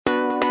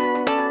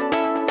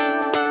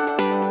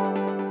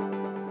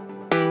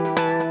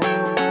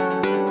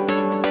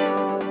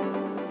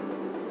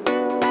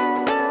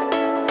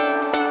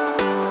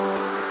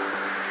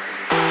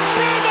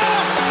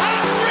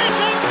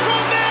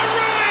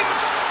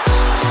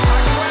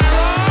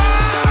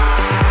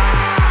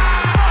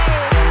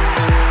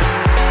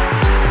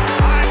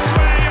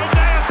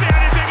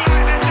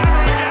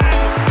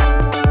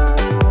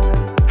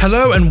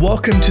Hello and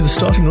welcome to the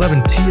Starting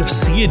 11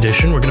 TFC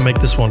edition. We're going to make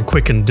this one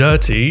quick and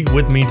dirty.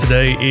 With me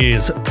today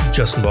is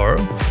Justin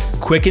Borrow.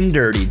 Quick and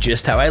dirty,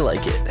 just how I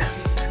like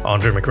it.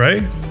 Andre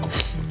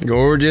McRae.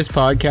 Gorgeous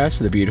podcast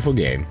for the beautiful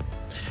game.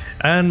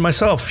 And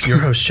myself, your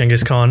host,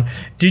 Genghis Khan.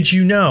 Did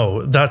you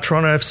know that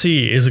Toronto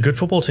FC is a good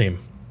football team?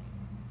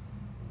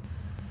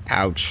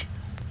 Ouch.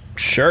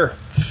 Sure.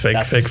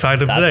 Fake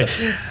fact of the day.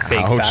 Fake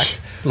Ouch.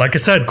 fact. Like I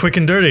said, quick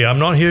and dirty. I'm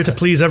not here to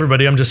please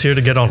everybody. I'm just here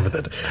to get on with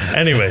it.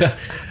 Anyways.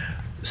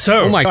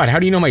 So, Oh my god, how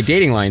do you know my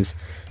dating lines?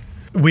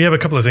 we have a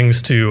couple of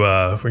things to,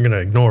 we're going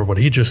to ignore what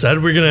he just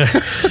said. We're going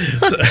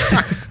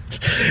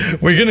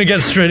to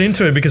get straight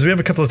into it because we have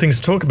a couple of things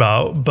to talk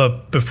about.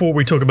 But before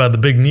we talk about the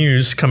big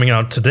news coming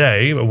out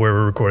today, where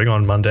we're recording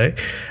on Monday,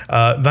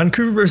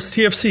 Vancouver versus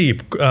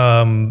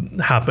TFC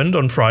happened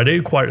on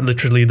Friday. Quite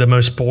literally the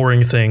most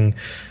boring thing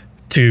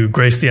to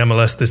grace the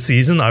MLS this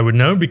season, I would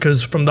know,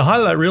 because from the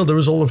highlight reel, there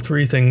was all of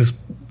three things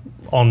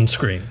on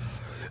screen.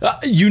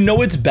 You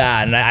know it's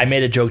bad, and I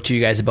made a joke to you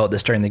guys about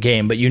this during the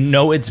game, but you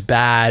know it's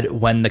bad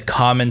when the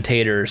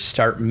commentators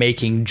start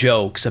making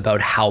jokes about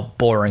how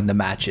boring the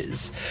match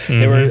is. Mm-hmm.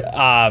 They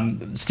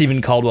were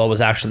Stephen Caldwell was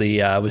actually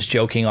was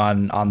joking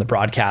on the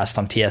broadcast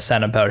on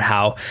TSN about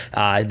how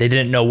they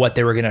didn't know what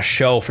they were going to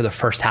show for the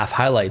first half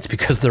highlights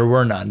because there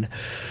were none.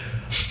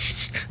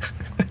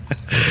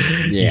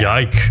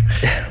 Yike.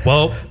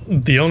 Well,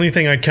 the only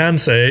thing I can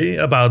say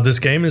about this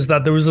game is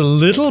that there was a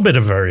little bit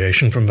of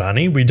variation from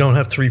Vanny. We don't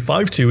have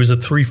 3-5-2, it's a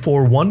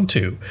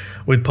 3-4-1-2,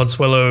 with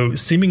Pozuelo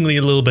seemingly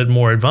a little bit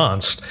more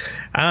advanced,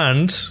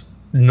 and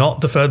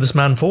not the furthest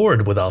man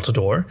forward with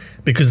Altidore,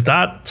 because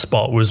that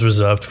spot was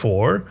reserved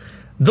for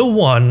the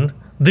one,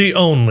 the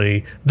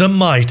only, the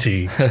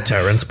mighty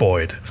Terrence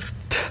Boyd.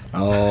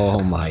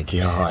 Oh my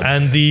god.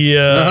 And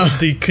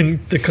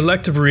the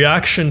collective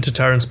reaction to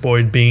Terrence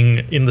Boyd being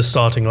in the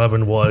starting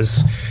 11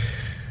 was,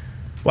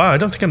 wow, I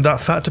don't think I'm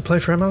that fat to play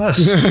for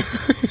MLS.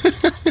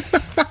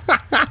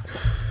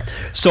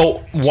 So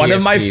one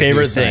of my TFC's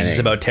favorite new things signing,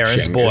 about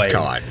Terrence Genghis Boyd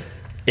Khan.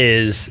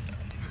 is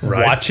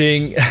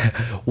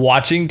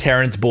watching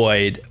Terrence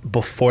Boyd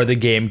before the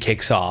game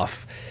kicks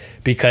off,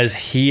 because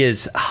he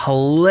is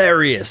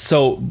hilarious.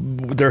 So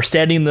they're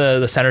standing in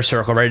the center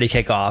circle ready to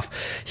kick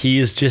off.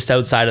 He's just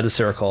outside of the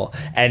circle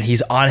and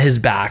he's on his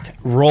back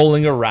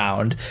rolling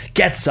around,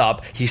 gets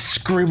up, he's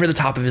screaming at the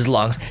top of his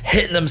lungs,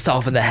 hitting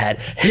himself in the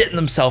head, hitting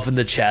himself in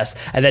the chest,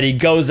 and then he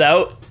goes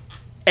out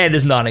and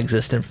is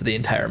non-existent for the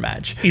entire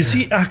match. Is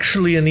he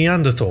actually a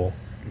Neanderthal?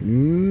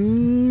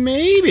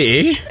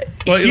 Maybe.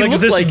 Well, He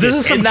looked this like is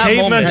it some in that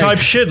caveman moment. type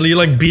shit. You're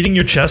like beating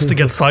your chest to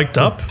get psyched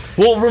up.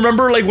 Well,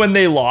 remember like when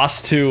they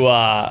lost to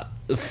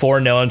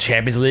 4-0 in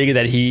Champions League, and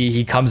then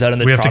he comes out in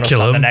the We have to Toronto kill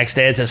Sun him. the next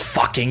day and says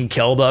fucking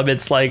kill them.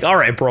 It's like, all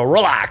right, bro,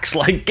 relax.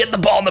 Like, get the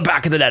ball in the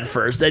back of the net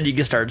first, then you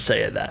can start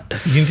saying that.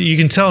 You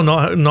can tell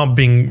not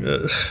being.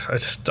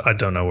 I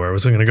don't know where I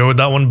was going to go with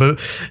that one, but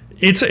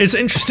it's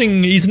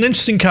interesting. He's an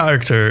interesting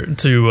character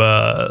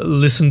to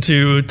listen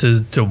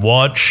to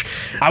watch.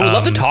 I would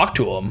love to talk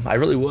to him. I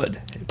really would.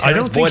 I don't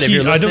Terrence think Boyd, if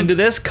you're I listening don't- to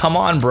this, come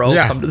on, bro.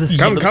 Yeah. Come to the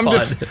come pod.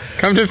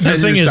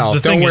 defend thing is- yourself.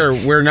 the Don't thing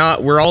worry,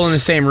 we're all in the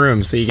same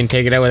room, so you can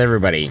take it out with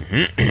everybody.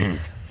 Do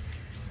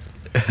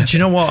you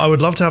know what? I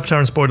would love to have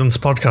Terrence Boyd on this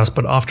podcast,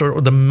 but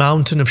after the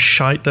mountain of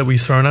shite that we've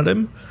thrown at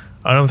him,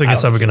 I don't think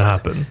it's ever going to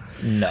happen.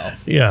 No.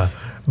 Yeah.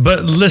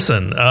 But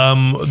listen,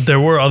 there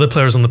were other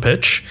players on the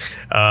pitch,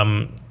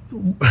 and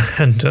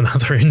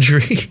another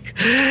injury.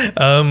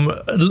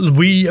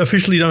 We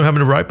officially don't have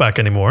a right back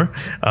anymore.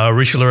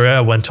 Richard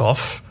Larrea went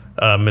off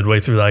midway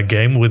through that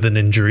game with an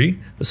injury.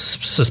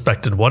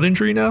 Suspected what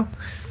injury now?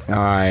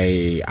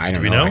 I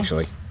don't we know, know?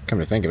 actually. Come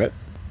to think of it.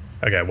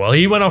 Okay, well,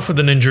 he went off with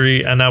an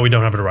injury, and now we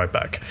don't have a right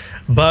back.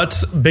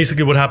 But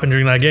basically what happened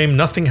during that game,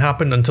 nothing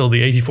happened until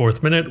the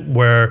 84th minute,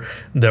 where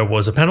there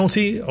was a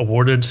penalty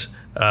awarded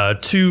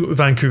to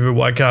Vancouver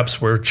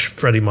Whitecaps, which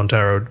Freddie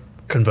Montero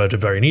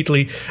converted very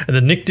neatly. And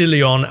then Nick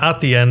DeLeon,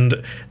 at the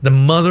end, the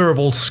mother of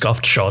all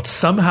scuffed shots,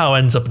 somehow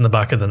ends up in the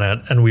back of the net,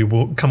 and we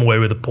will come away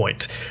with a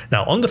point.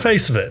 Now, on the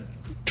face of it,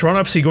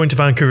 Toronto FC going to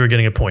Vancouver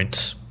getting a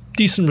point.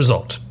 Decent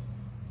result.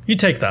 You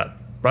take that,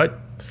 right?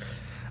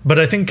 But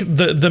I think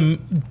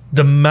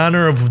the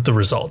manner of the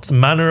result, the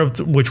manner of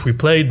which we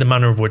played, the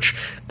manner of which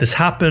this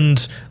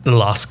happened, the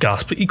last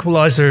gasp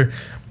equalizer,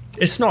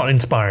 it's not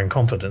inspiring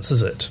confidence,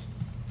 is it?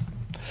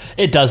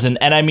 It doesn't.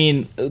 And I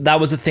mean, that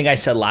was the thing I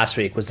said last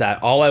week, was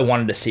that all I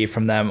wanted to see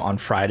from them on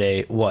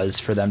Friday was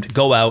for them to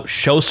go out,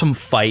 show some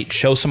fight,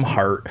 show some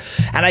heart.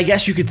 And I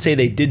guess you could say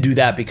they did do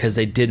that because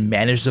they did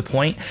manage the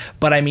point.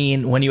 But I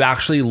mean, when you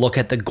actually look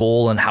at the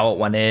goal and how it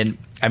went in,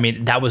 I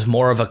mean, that was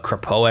more of a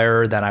Crepeau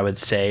error than I would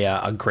say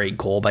a great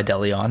goal by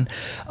DeLeon.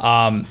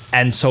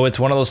 And so it's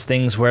one of those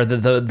things where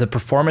the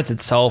performance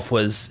itself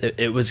was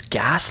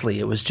ghastly.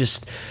 It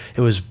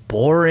was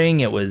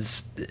boring.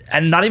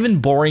 And not even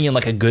boring in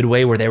like a good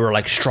way where they were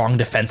like strong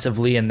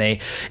defensively and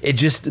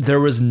there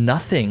was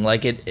nothing.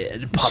 Like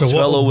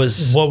Pozuelo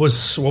was. What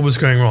was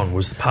going wrong?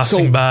 Was the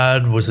passing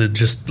bad? Was it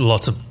just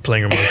lots of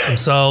playing amongst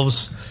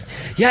themselves?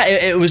 Yeah,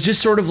 it was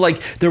just sort of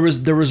like there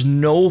was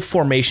no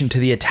formation to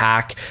the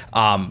attack.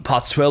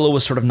 Pozuelo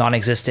was sort of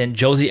non-existent.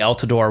 Josie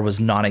Altidore was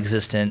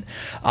non-existent.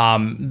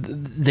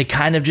 They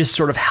kind of just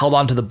sort of held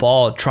on to the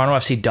ball. Toronto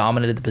FC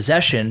dominated the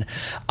possession,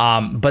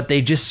 but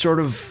they just sort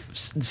of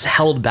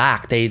held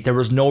back. There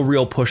was no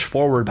real push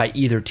forward by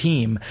either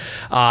team,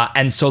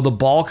 and so the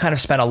ball kind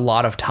of spent a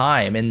lot of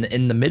time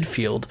in the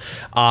midfield,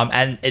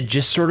 and it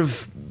just sort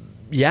of.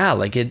 Yeah,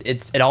 like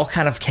it all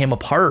kind of came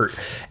apart,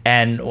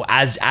 and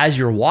as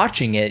you're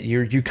watching it,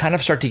 you kind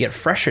of start to get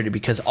frustrated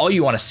because all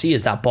you want to see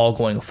is that ball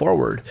going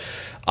forward.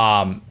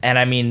 And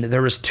I mean,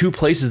 there was two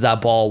places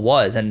that ball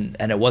was, and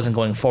it wasn't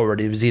going forward.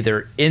 It was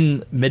either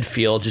in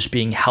midfield, just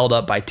being held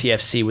up by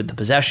TFC with the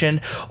possession,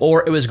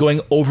 or it was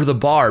going over the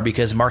bar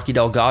because Marky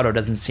Delgado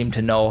doesn't seem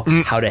to know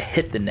how to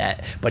hit the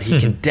net, but he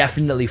can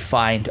definitely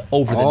find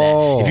over the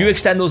net. If you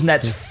extend those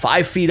nets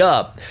 5 feet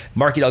up,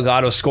 Marky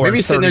Delgado scored.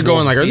 Maybe sitting there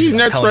going like, "Are these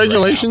nets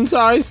regulation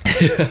size?"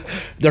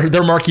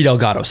 They're Marky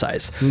Delgado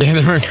size.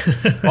 Yeah,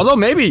 although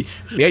maybe,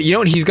 yeah, you know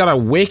what? He's got a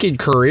wicked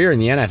career in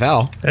the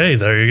NFL. Hey,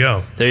 there you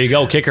go. There you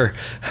go, kicker.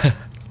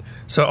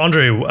 So,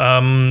 Andre,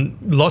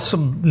 lots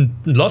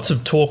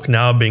of talk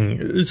now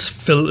being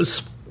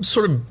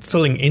sort of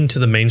filling into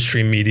the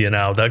mainstream media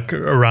now that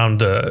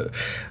around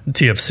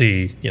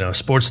TFC,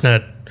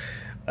 Sportsnet,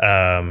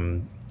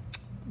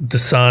 The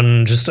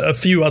Sun, just a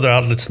few other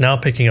outlets now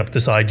picking up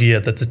this idea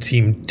that the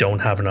team don't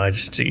have an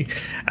identity,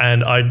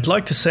 and I'd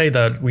like to say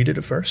that we did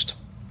it first.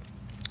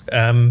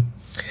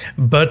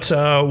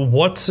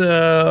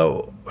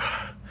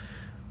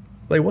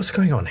 What's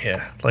going on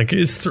here? Like,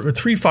 it's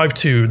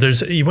 3-5-2.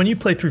 There's when you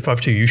play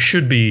 3-5-2, you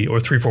should be, or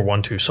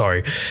 3-4-1-2.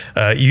 Sorry,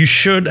 you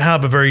should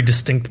have a very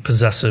distinct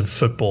possessive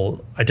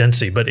football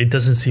identity, but it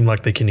doesn't seem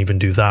like they can even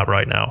do that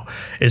right now.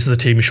 Is the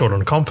team short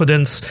on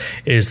confidence?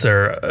 Is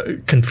there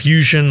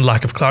confusion,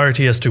 lack of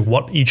clarity as to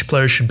what each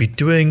player should be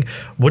doing?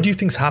 What do you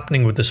think's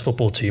happening with this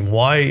football team?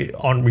 Why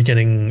aren't we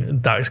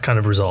getting that kind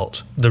of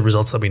result? The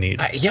results that we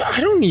need? I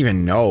don't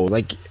even know.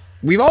 Like,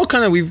 we've all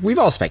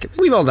speculated.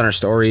 We've all done our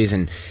stories,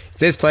 and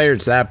it's this player,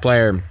 it's that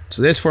player,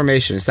 so this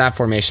formation, it's that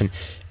formation.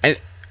 And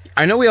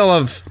I know we all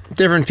have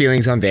different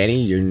feelings on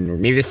Vanny, you're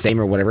maybe the same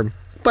or whatever,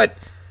 but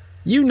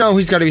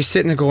he's got to be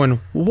sitting there going,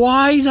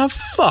 why the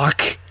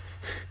fuck?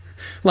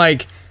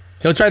 Like,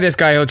 he'll try this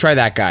guy, he'll try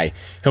that guy.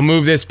 He'll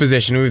move this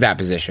position, move that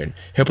position.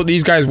 He'll put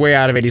these guys way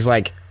out of it. He's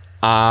like,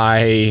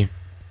 I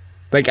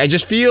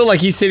just feel like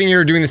he's sitting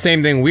here doing the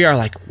same thing we are.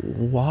 Like,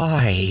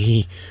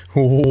 why?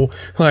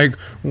 Like,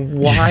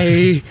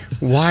 why?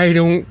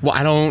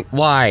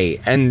 Why?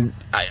 And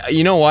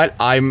you know what?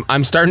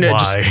 I'm starting to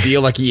just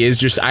feel like he is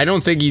just. I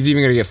don't think he's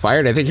even gonna get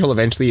fired. I think he'll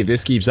eventually, if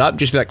this keeps up,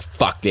 just be like,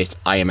 fuck this,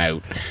 I am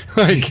out.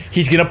 Like,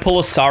 he's gonna pull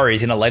a sorry.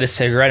 He's gonna light a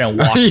cigarette and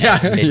walk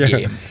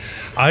mid-game.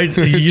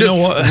 You know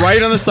what?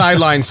 Right on the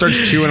sideline,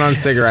 starts chewing on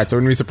cigarettes. I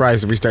wouldn't be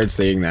surprised if we start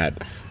seeing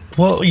that.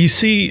 Well, you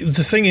see,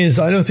 the thing is,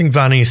 I don't think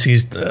Vanny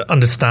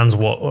understands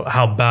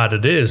how bad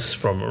it is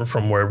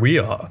from where we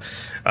are.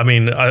 I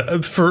mean,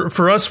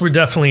 for us, we're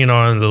definitely in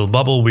our own little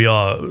bubble. We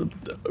are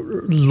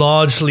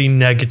largely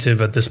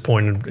negative at this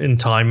point in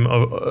time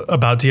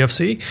about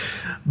TFC,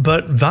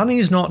 but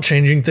Vanny's not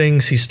changing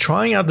things. He's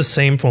trying out the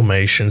same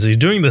formations. He's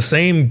doing the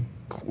same.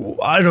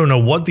 I don't know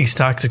what these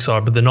tactics are,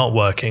 but they're not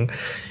working.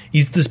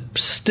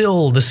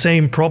 Still the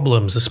same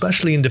problems,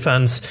 especially in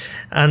defense.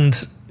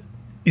 And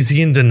is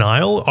he in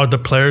denial? Are the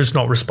players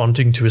not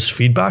responding to his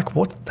feedback?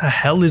 What the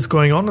hell is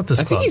going on at this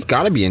club? I think he's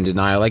got to be in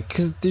denial, like,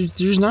 because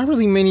there's not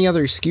really many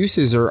other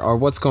excuses or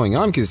what's going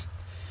on, because,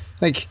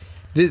 like,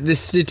 the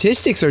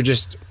statistics are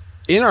just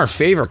in our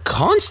favor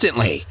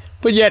constantly,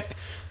 but yet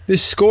the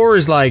score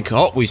is like,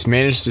 oh, we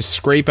managed to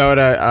scrape out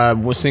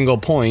a single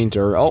point,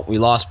 or oh, we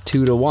lost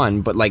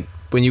 2-1, but, like,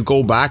 when you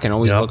go back and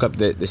always look up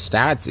the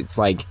stats, it's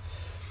like,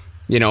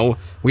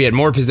 we had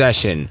more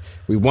possession,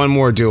 we won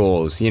more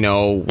duels,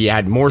 we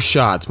had more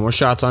shots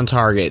on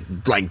target,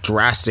 like,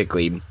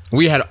 drastically.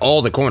 We had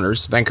all the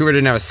corners. Vancouver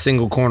didn't have a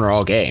single corner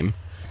all game.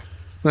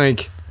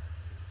 Like,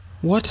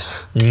 what?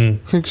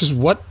 Like, just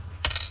what?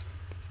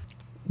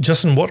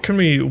 Justin,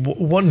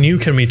 what new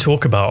can we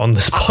talk about on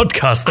this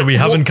podcast that we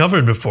haven't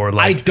covered before?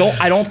 Like,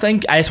 I don't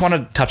think, I just want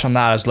to touch on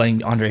that. I was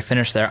letting Andre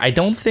finish there. I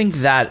don't think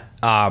that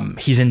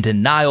he's in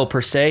denial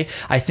per se.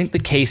 I think the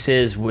case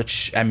is,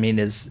 which I mean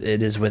it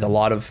is with a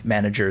lot of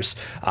managers,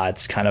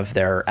 it's kind of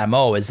their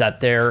MO, is that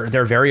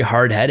they're very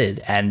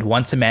hard-headed, and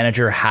once a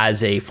manager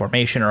has a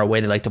formation or a way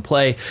they like to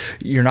play,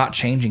 you're not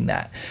changing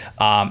that.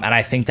 And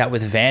I think that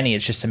with Vanny,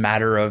 it's just a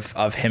matter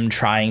of him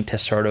trying to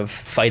sort of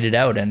fight it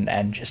out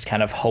and just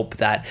kind of hope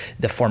that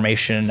the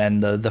formation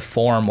and the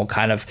form will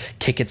kind of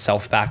kick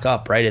itself back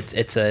up, right?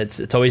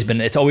 It's always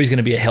going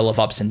to be a hill of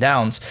ups and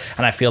downs,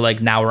 and I feel like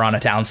now we're on a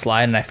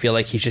downslide, and I feel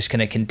like he's just going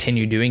to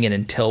continue doing it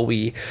until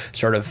we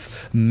sort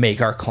of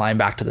make our climb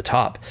back to the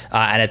top.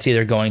 And it's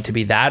either going to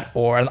be that,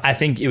 or I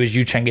think it was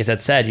you, Cengiz, that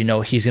said,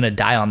 he's going to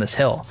die on this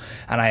hill.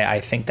 And I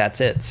think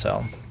that's it.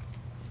 So,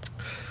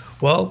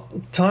 well,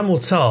 time will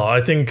tell. I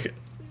think,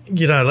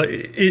 like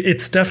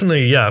it's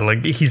definitely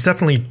like he's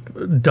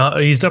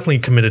definitely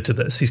committed to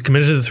this. He's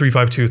committed to the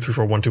 3-5-2,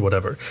 3-4-1-2,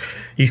 whatever.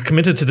 He's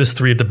committed to this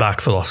 3 at the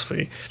back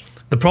philosophy.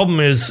 The problem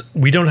is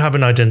we don't have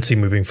an identity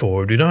moving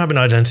forward. We don't have an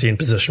identity in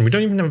position. We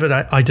don't even have an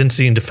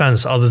identity in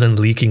defense other than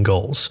leaking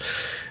goals.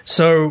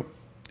 So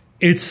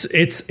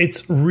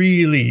it's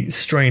really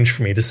strange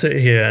for me to sit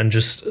here and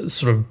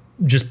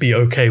just be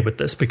okay with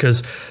this,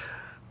 because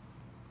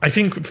I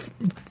think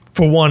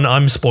for one,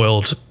 I'm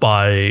spoiled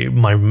by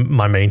my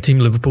main team,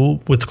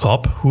 Liverpool, with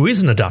Klopp, who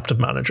is an adaptive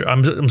manager.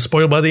 I'm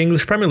spoiled by the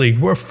English Premier League.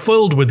 We're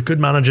filled with good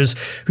managers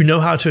who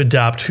know how to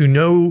adapt, who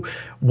know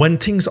when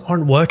things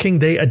aren't working,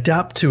 they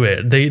adapt to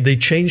it. They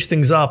change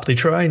things up. They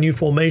try a new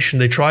formation.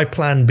 They try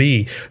plan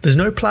B. There's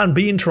no plan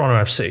B in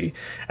Toronto FC.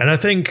 And I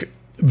think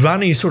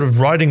Vanni's sort of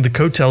riding the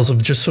coattails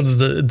of just sort of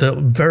the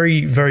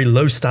very, very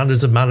low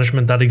standards of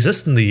management that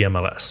exist in the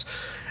MLS.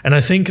 And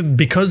I think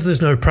because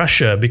there's no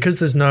pressure, because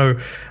there's no,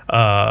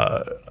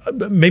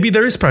 maybe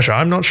there is pressure,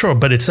 I'm not sure,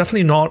 but it's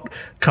definitely not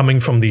coming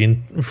from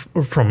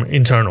from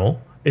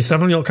internal. It's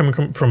definitely not coming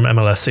from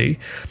MLSE.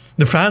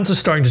 The fans are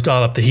starting to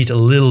dial up the heat a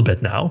little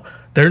bit now.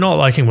 They're not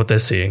liking what they're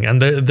seeing,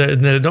 and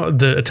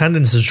the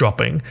attendance is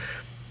dropping.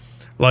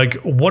 Like,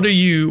 what are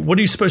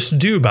you supposed to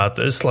do about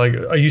this? Like,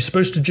 are you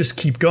supposed to just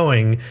keep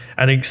going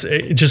and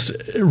just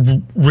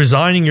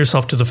resigning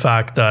yourself to the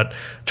fact that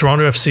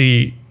Toronto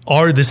FC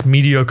are this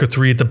mediocre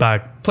 3 at the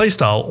back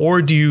playstyle,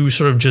 or do you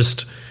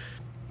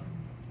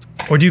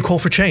call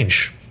for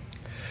change?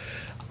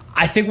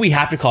 I think we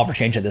have to call for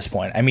change at this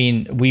point. I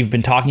mean, we've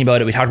been talking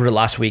about it. We talked about it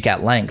last week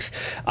at length.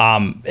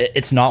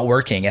 It's not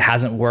working. It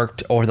hasn't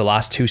worked over the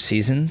last 2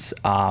 seasons.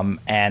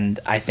 And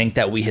I think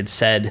that we had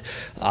said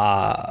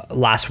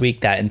last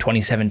week that in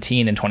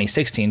 2017 and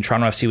 2016,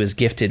 Toronto FC was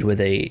gifted with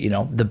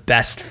the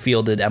best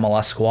fielded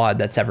MLS squad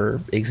that's ever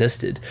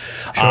existed.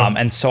 Sure.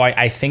 And so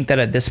I think that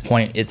at this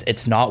point,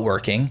 it's not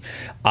working.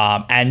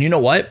 And you know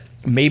what?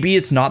 Maybe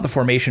it's not the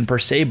formation per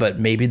se, but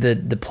maybe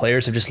the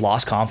players have just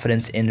lost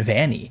confidence in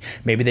Vanni.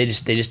 Maybe they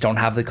just don't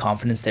have the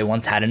confidence they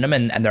once had in him,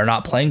 and they're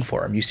not playing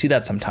for him. You see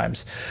that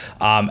sometimes.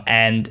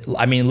 And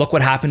I mean, look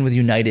what happened with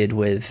United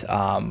with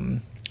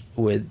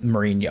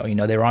Mourinho. You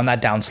know, they were on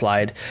that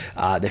downslide.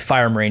 They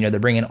fire Mourinho. They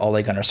bring in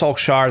Ole Gunnar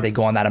Solskjaer. They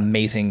go on that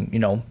amazing,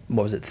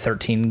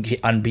 13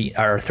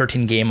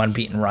 game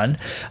unbeaten run.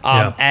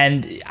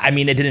 And I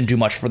mean, it didn't do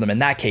much for them in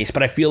that case.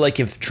 But I feel like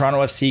if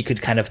Toronto FC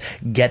could kind of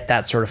get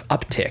that sort of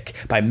uptick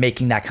by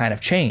making that kind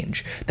of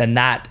change, then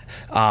that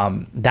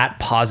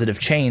positive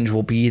change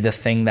will be the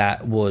thing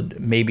that would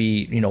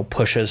maybe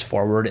push us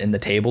forward in the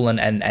table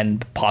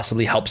and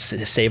possibly help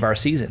save our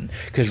season.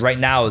 Because right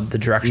now the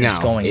direction it's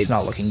going, it's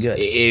not looking good.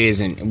 It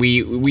isn't.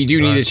 We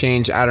do need a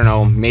change. I don't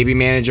know. Maybe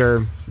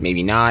manager,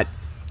 maybe not.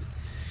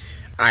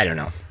 I don't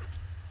know.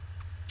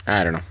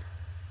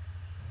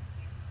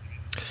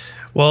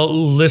 Well,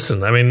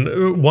 listen, I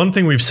mean, one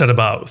thing we've said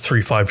about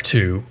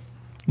 3-5-2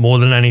 more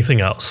than anything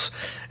else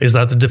is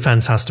that the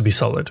defense has to be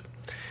solid.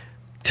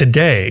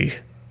 Today,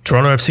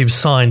 Toronto FC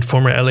signed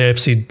former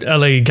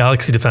LA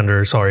Galaxy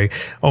defender,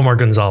 Omar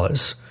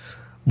Gonzalez,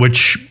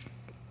 which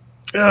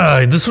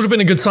this would have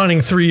been a good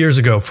signing 4 years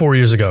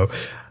ago.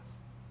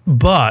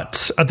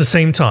 But at the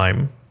same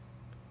time,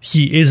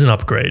 he is an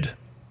upgrade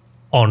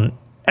on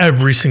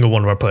every single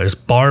one of our players,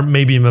 bar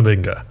maybe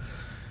Mavinga.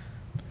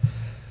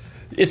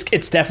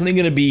 It's definitely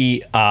going to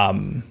be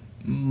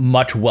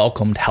much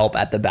welcomed help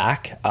at the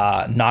back.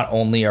 Not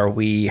only are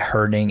we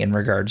hurting in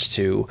regards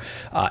to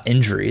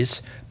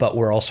injuries, but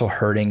we're also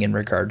hurting in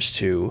regards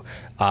to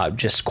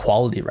just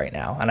quality right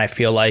now. And I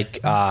feel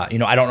like, I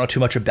don't know too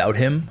much about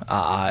him.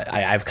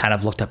 I've kind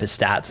of looked up his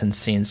stats and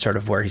seen sort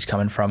of where he's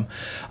coming from.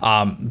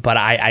 But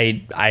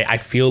I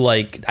feel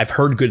like I've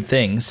heard good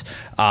things.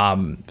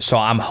 So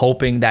I'm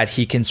hoping that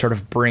he can sort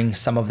of bring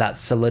some of that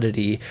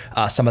solidity,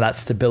 some of that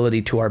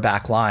stability to our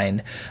back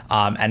line,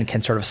 and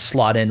can sort of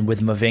slot in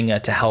with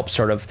Mavinga to help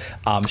sort of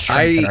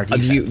strengthen our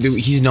defense.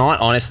 He's not,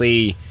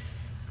 honestly,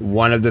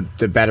 one of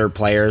the better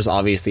players,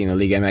 obviously, in the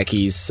Liga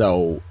MX.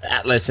 So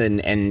Atlas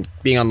and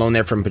being on loan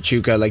there from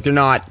Pachuca, like they're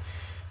not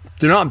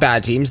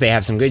bad teams. They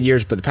have some good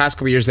years, but the past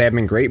couple years they have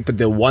been great. But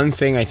the one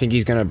thing I think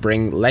he's going to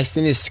bring, less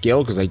than his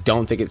skill, because I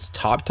don't think it's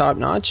top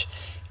notch,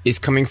 is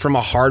coming from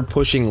a hard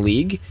pushing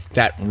league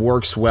that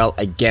works well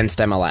against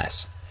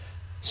MLS.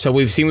 So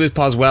we've seen with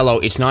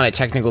Pozuelo, it's not a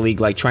technical league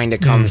like trying to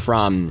come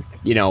from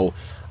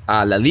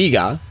La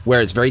Liga, where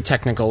it's very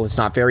technical. It's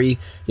not very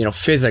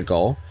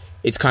physical.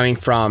 It's coming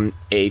from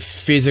a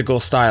physical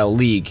style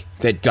league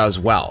that does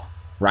well,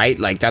 right?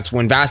 Like that's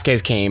when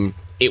Vasquez came,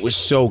 it was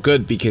so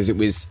good because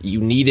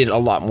you needed a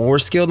lot more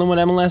skill than what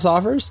MLS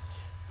offers,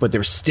 but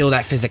there's still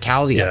that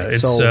physicality. Yeah,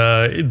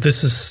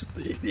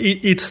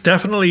 it's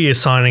definitely a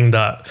signing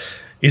that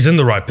is in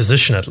the right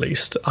position at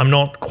least. I'm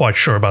not quite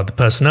sure about the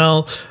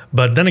personnel,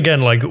 but then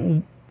again, like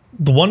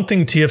the one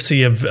thing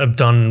TFC have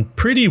done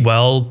pretty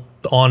well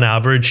on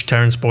average,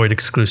 Terrence Boyd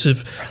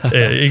exclusive,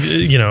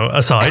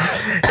 aside,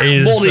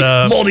 is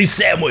moldy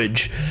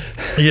sandwich.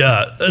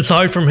 Yeah,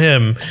 aside from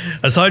him,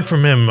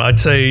 I'd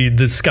say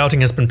the scouting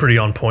has been pretty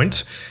on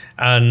point,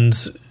 and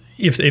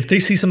if they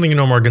see something in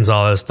Omar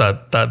Gonzalez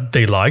that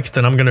they like,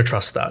 then I'm going to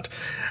trust that.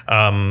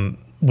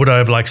 Would I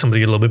have liked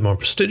somebody a little bit more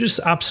prestigious?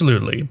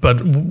 Absolutely.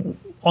 But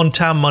on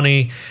TAM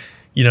money,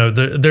 you know,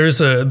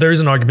 there's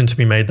an argument to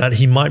be made that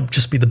he might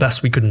just be the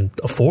best we can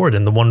afford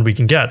and the one we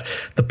can get.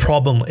 The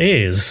problem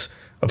is,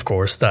 of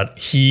course, that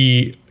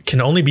he can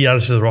only be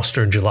added to the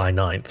roster in July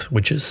 9th,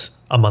 which is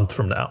a month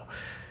from now.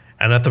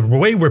 And at the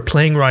way we're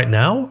playing right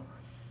now,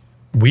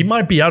 we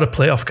might be out of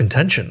playoff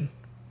contention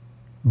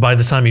by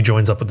the time he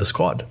joins up with the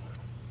squad.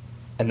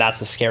 And that's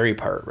the scary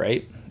part,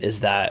 right? Is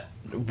that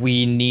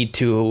we need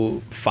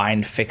to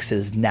find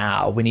fixes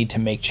now. We need to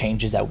make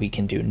changes that we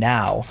can do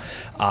now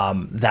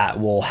that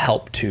will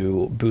help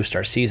to boost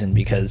our season,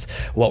 because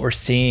what we're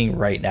seeing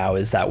right now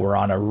is that we're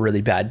on a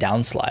really bad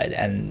downslide.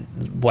 And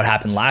what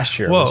happened last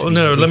year? Well,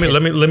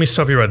 let me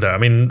stop you right there. I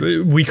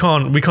mean, we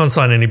can't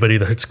sign anybody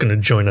that's going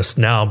to join us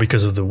now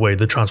because of the way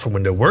the transfer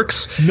window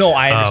works. No,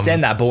 I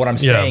understand that, but what I'm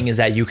saying is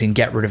that you can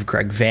get rid of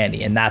Greg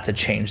Vanney, and that's a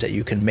change that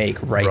you can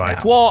make right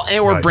now. Well,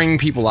 and we're bringing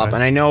people up,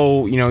 and I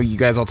know you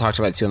guys all talked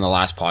about it too in the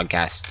last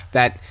podcast,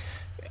 that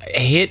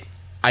hit.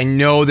 I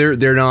know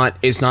they're not.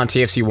 It's not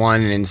TFC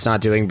 1 and it's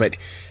not doing, but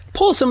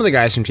pull some of the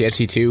guys from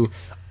TFC 2.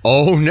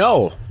 Oh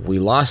no, we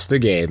lost the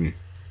game.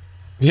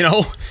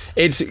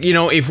 It's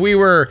if we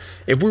were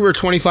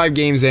 25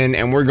 games in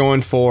and we're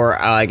going for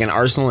like an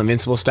Arsenal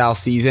Invincible style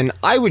season,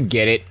 I would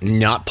get it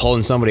not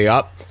pulling somebody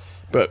up.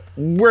 But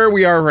where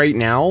we are right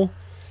now,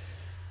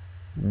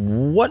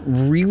 what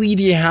really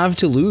do you have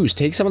to lose?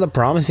 Take some of the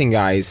promising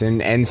guys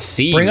and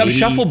see. Bring up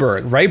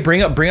Scheffelberg, right?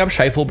 Bring up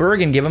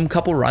Scheffelberg and give him a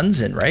couple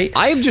runs in, right?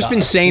 I have just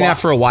been saying that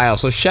for a while.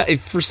 So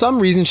if for some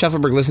reason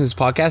Scheffelberg listens to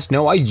this podcast,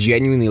 no, I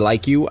genuinely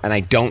like you, and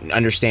I don't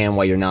understand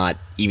why you're not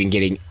even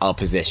getting a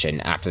position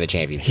after the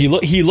Champions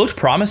League. He looked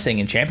promising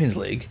in Champions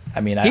League.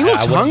 I mean, he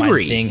looked I wouldn't hungry.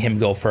 mind seeing him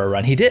go for a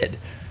run. He did.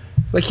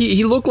 Like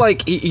he looked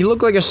like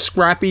a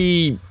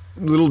scrappy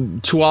little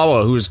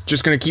chihuahua who's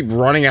just going to keep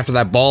running after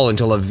that ball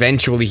until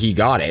eventually he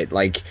got it.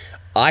 Like,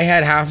 I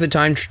had half the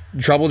time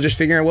trouble just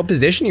figuring out what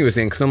position he was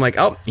in, because I'm like,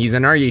 oh, he's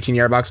in our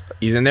 18-yard box,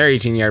 he's in their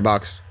 18-yard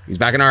box, he's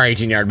back in our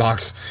 18-yard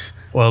box.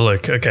 Well,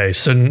 look, okay,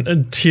 so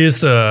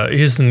here's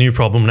the new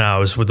problem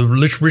now is with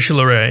Richard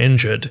Larrea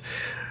injured.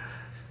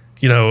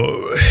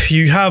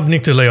 You have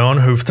Nick De Leon,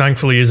 who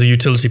thankfully is a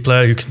utility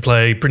player who can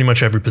play pretty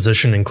much every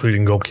position,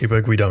 including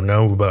goalkeeper. We don't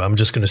know, but I'm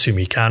just going to assume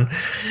he can.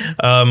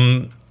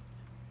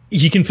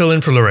 He can fill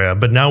in for Larrea,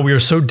 but now we are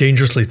so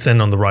dangerously thin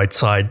on the right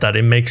side that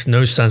it makes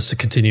no sense to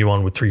continue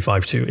on with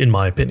 3-5-2, in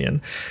my opinion.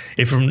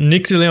 If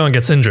Nick De Leon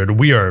gets injured,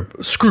 we are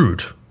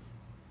screwed,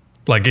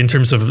 like in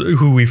terms of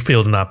who we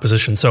field in that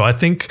position. So I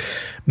think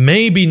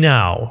I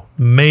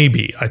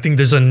think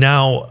there's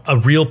now a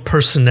real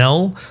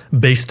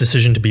personnel-based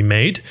decision to be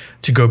made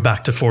to go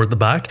back to 4 at the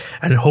back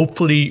and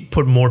hopefully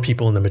put more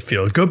people in the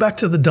midfield. Go back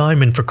to the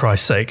diamond, for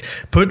Christ's sake.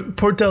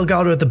 Put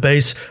Delgado at the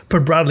base,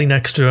 put Bradley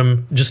next to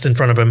him, just in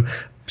front of him.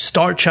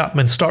 Start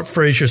Chapman, start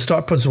Frazier,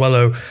 start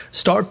Pozzuelo,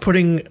 start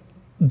putting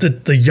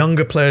the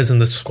younger players in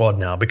the squad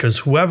now,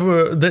 because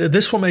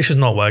this formation is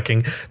not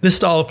working, this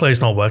style of play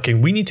is not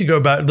working. We need to go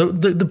back.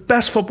 The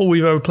best football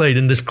we've ever played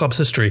in this club's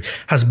history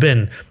has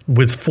been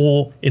with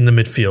 4 in the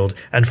midfield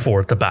and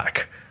 4 at the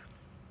back.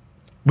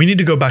 We need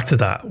to go back to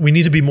that. We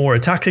need to be more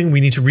attacking.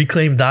 We need to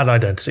reclaim that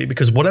identity,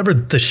 because whatever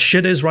the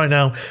shit is right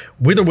now,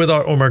 with or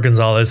without Omar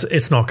Gonzalez,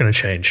 it's not going to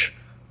change.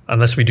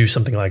 Unless we do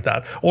something like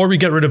that. Or we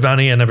get rid of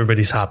Vanney and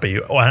everybody's happy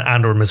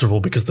and or miserable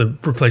because the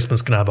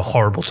replacement's going to have a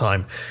horrible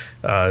time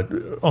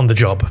on the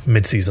job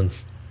mid-season.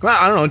 Well,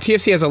 I don't know.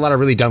 TFC has a lot of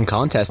really dumb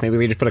contests. Maybe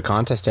they just put a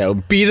contest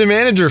out. Be the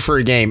manager for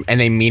a game. And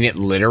they mean it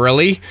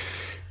literally.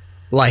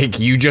 Like,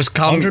 you just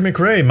come... Andre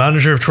McRae,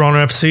 manager of Toronto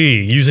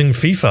FC, using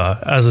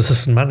FIFA as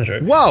assistant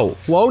manager. Whoa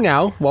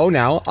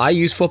now. I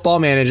use Football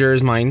Manager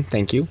as mine.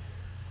 Thank you.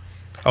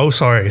 Oh,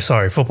 sorry,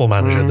 Football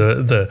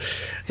Manager.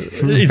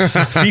 It's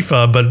just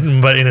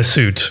FIFA, but in a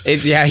suit.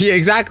 Yeah,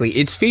 exactly.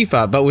 It's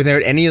FIFA, but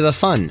without any of the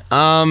fun.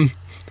 Yeah,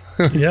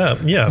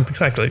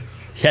 exactly.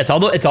 Yeah,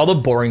 it's all the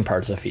boring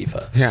parts of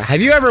FIFA. Yeah. Have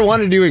you ever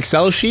wanted to do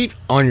Excel sheet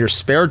on your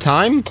spare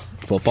time?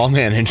 Football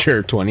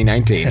Manager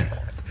 2019.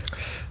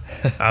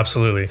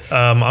 Absolutely.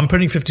 I'm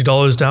putting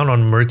 $50 down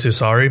on Maurizio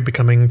Sarri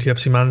becoming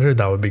TFC manager.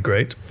 That would be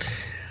great.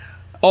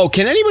 Oh,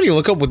 can anybody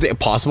look up what the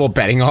possible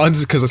betting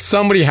odds? Because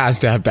somebody has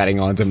to have betting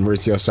odds on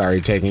Maurizio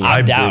Sarri taking it.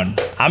 I'm down.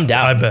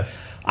 I bet.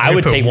 I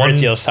would take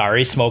Maurizio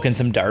Sarri smoking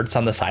some darts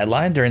on the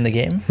sideline during the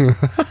game.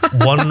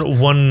 What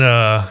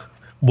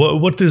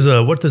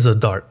is a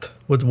dart?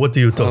 What do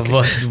you talk?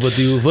 What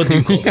do you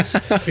call this?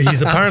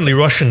 He's apparently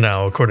Russian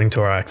now, according to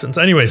our accents.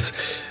 Anyways,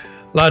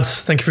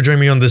 lads, thank you for joining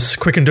me on this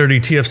quick and dirty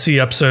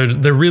TFC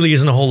episode. There really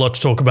isn't a whole lot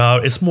to talk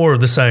about. It's more of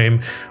the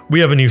same. We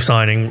have a new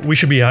signing. We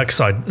should be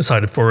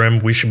excited for him.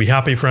 We should be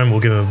happy for him. We'll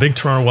give him a big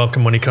Toronto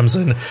welcome when he comes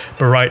in.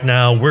 But right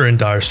now, we're in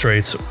dire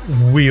straits.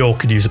 We all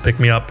could use a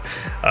pick-me-up.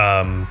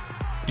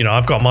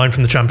 I've got mine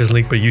from the Champions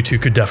League, but you two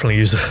could definitely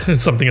use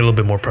something a little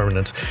bit more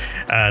permanent.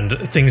 And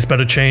things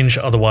better change,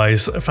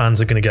 otherwise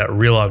fans are going to get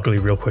real ugly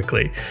real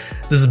quickly.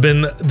 This has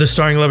been the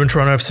Starting 11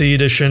 Toronto FC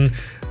edition.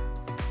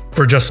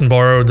 For Justin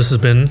Borrow, this has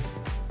been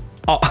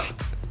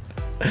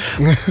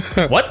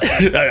What?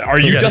 Are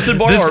you Justin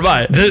Boyle or am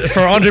I? For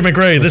Andre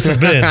McRae, this has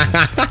been.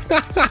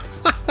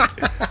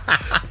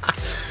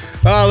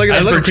 Oh, look at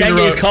And that. for Look at Peter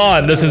Genghis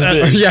Khan, this has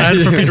been. Yeah.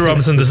 And for Peter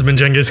Robinson, this has been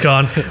Genghis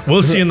Khan.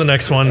 We'll see you in the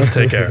next one.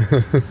 Take care.